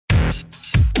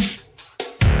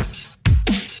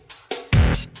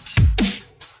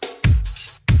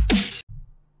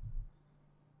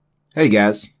Hey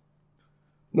guys,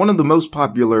 one of the most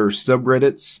popular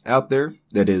subreddits out there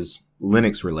that is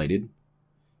Linux related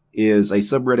is a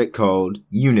subreddit called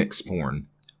unixporn.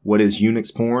 What is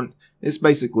unixporn? It's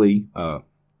basically a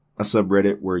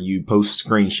subreddit where you post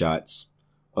screenshots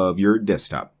of your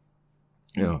desktop.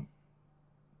 You know,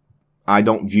 I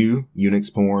don't view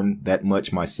unixporn that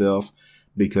much myself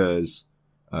because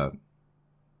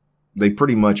they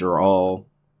pretty much are all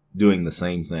doing the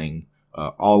same thing.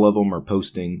 All of them are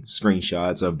posting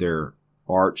screenshots of their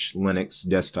Arch Linux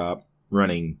desktop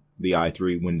running the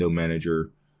i3 window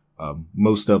manager,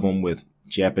 most of them with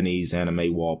Japanese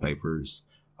anime wallpapers.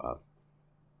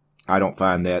 I don't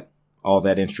find that all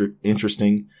that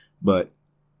interesting, but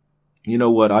you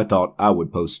know what? I thought I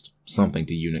would post something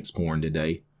to unixporn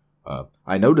today.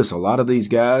 I notice a lot of these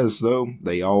guys, though,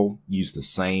 they all use the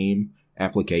same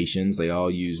applications. They all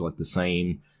use like the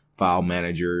same file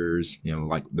managers, you know,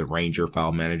 like the Ranger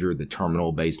file manager, the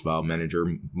terminal-based file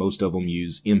manager. Most of them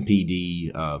use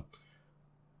MPD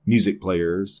music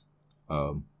players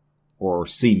or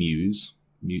CMuse,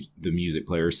 the music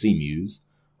player CMuse.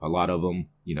 A lot of them,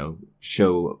 you know,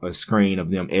 show a screen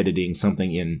of them editing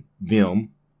something in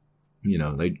Vim. You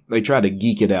know, they try to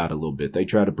geek it out a little bit. They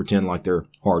try to pretend like they're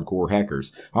hardcore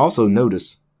hackers. I also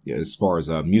notice, as far as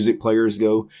music players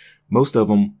go, most of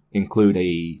them include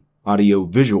a audio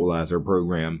visualizer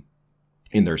program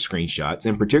in their screenshots.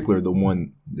 In particular, the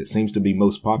one that seems to be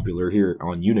most popular here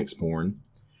on unixporn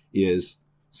is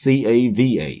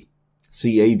Cava.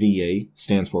 Cava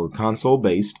stands for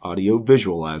Console-Based Audio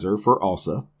Visualizer for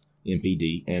ALSA,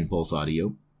 MPD, and Pulse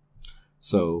Audio.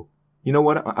 So, you know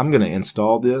what? I'm going to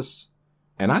install this,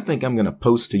 and I think I'm going to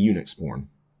post to unixporn.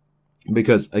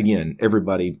 Because, again,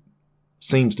 everybody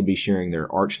seems to be sharing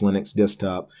their Arch Linux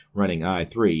desktop running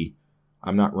i3.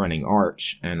 I'm not running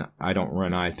Arch, and I don't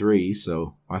run i3,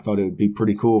 so I thought it would be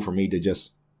pretty cool for me to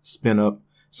just spin up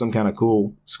some kind of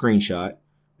cool screenshot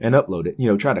and upload it. You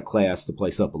know, try to class the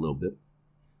place up a little bit.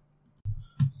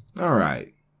 All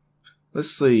right. Let's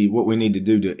see what we need to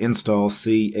do to install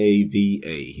Cava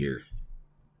here.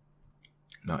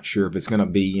 Not sure if it's going to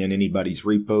be in anybody's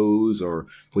repos or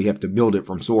if we have to build it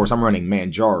from source. I'm running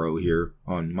Manjaro here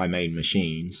on my main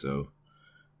machine, so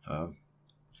it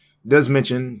does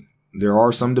mention there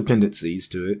are some dependencies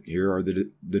to it. Here are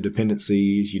the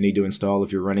dependencies you need to install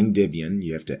if you're running Debian.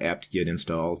 You have to apt-get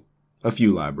install a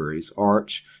few libraries.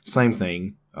 Arch, same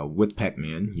thing with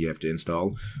Pacman. You have to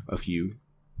install a few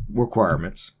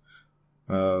requirements.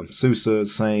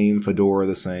 SUSE, same. Fedora,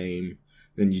 the same.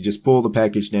 Then you just pull the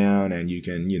package down and you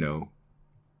can, you know,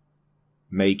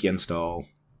 make install.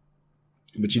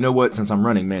 But you know what? Since I'm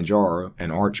running Manjaro,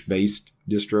 an Arch-based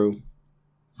distro,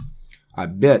 I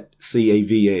bet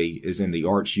Cava is in the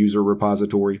Arch user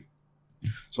repository.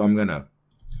 So I'm going to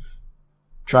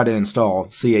try to install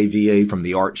Cava from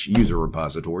the Arch user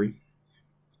repository.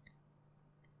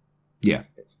 Yeah,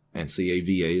 and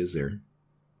Cava is there.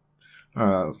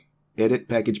 Edit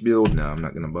package build. No, I'm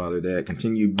not going to bother that.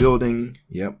 Continue building.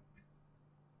 Yep.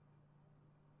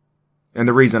 And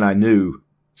the reason I knew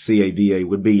Cava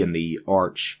would be in the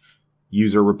Arch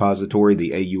user repository,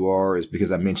 the AUR, is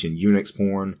because I mentioned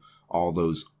unixporn. All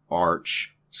those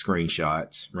Arch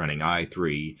screenshots running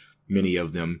i3, many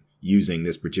of them using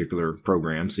this particular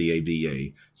program,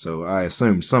 Cava. So I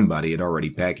assumed somebody had already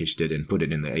packaged it and put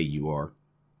it in the AUR.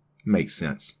 Makes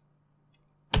sense.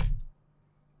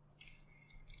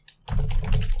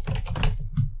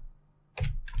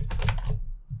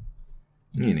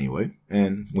 Anyway,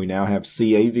 and we now have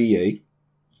Cava.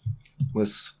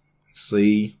 Let's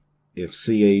see if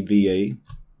Cava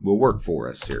will work for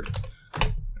us here.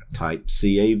 Type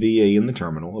Cava in the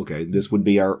terminal. Okay, this would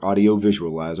be our audio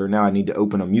visualizer. Now I need to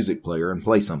open a music player and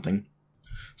play something.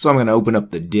 So I'm going to open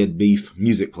up the Dead Beef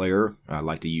music player. I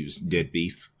like to use Dead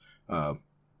Beef. I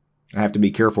have to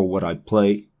be careful what I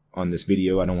play on this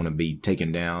video. I don't want to be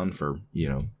taken down for, you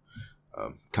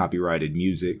know, copyrighted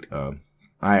music. I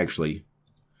actually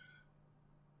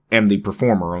am the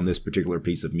performer on this particular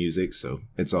piece of music, so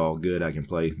it's all good. I can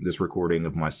play this recording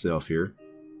of myself here.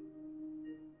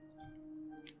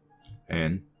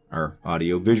 And our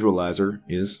audio visualizer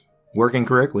is working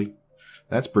correctly.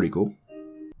 That's pretty cool.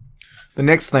 The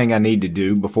next thing I need to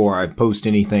do before I post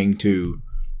anything to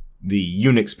the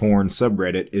unixporn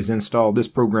subreddit is install this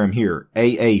program here,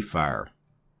 aafire.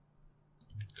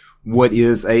 What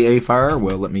is aafire?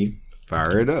 Well, let me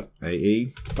fire it up.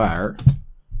 aafire.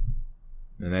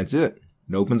 And that's it.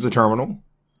 It opens the terminal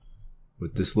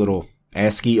with this little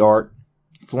ASCII art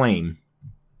flame.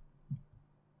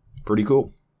 Pretty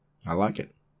cool. I like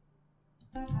it.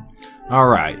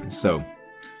 Alright, so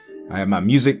I have my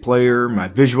music player, my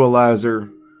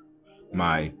visualizer,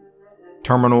 my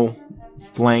terminal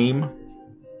flame.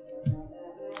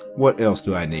 What else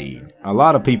do I need? A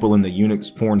lot of people in the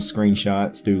unixporn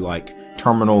screenshots do like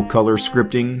terminal color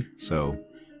scripting, so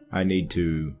I need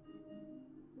to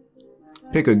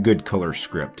pick a good color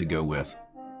script to go with.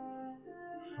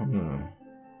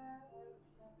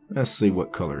 Let's see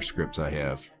what color scripts I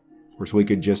have. Of course, we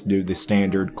could just do the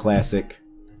standard classic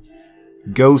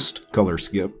ghost color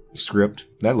script.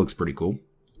 That looks pretty cool.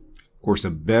 Of course, a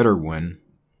better one.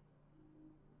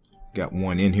 Got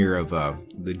one in here of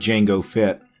the Django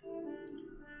Fett.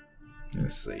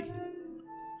 Let's see.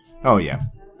 Oh yeah,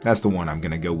 that's the one I'm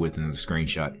going to go with in the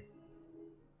screenshot.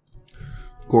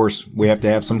 Of course, we have to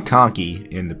have some conky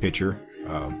in the picture.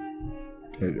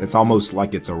 It's almost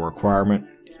like it's a requirement,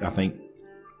 I think,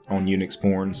 on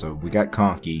unixporn. So we got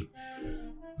conky.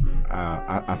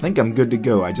 I think I'm good to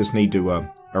go. I just need to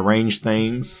arrange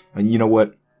things. And you know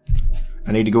what?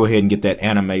 I need to go ahead and get that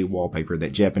anime wallpaper,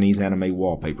 that Japanese anime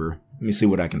wallpaper. Let me see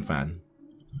what I can find.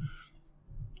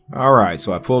 Alright,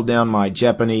 so I pulled down my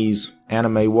Japanese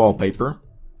anime wallpaper.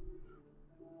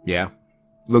 Yeah,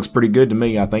 looks pretty good to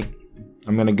me, I think.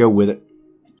 I'm going to go with it.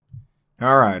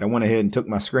 Alright, I went ahead and took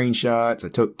my screenshots. I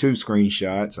took 2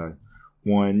 screenshots.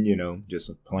 One, you know, just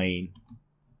a plain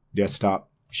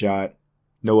desktop shot.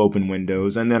 No open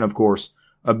windows. And then, of course,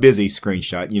 a busy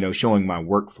screenshot, you know, showing my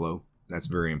workflow. That's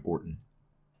very important.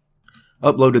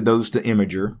 Uploaded those to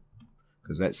Imager,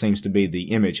 because that seems to be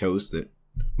the image host that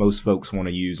most folks want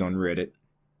to use on Reddit.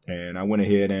 And I went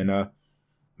ahead and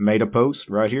made a post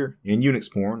right here in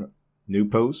unixporn. New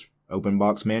post,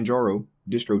 OpenBox Manjaro,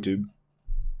 DistroTube.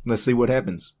 Let's see what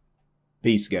happens.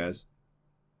 Peace, guys.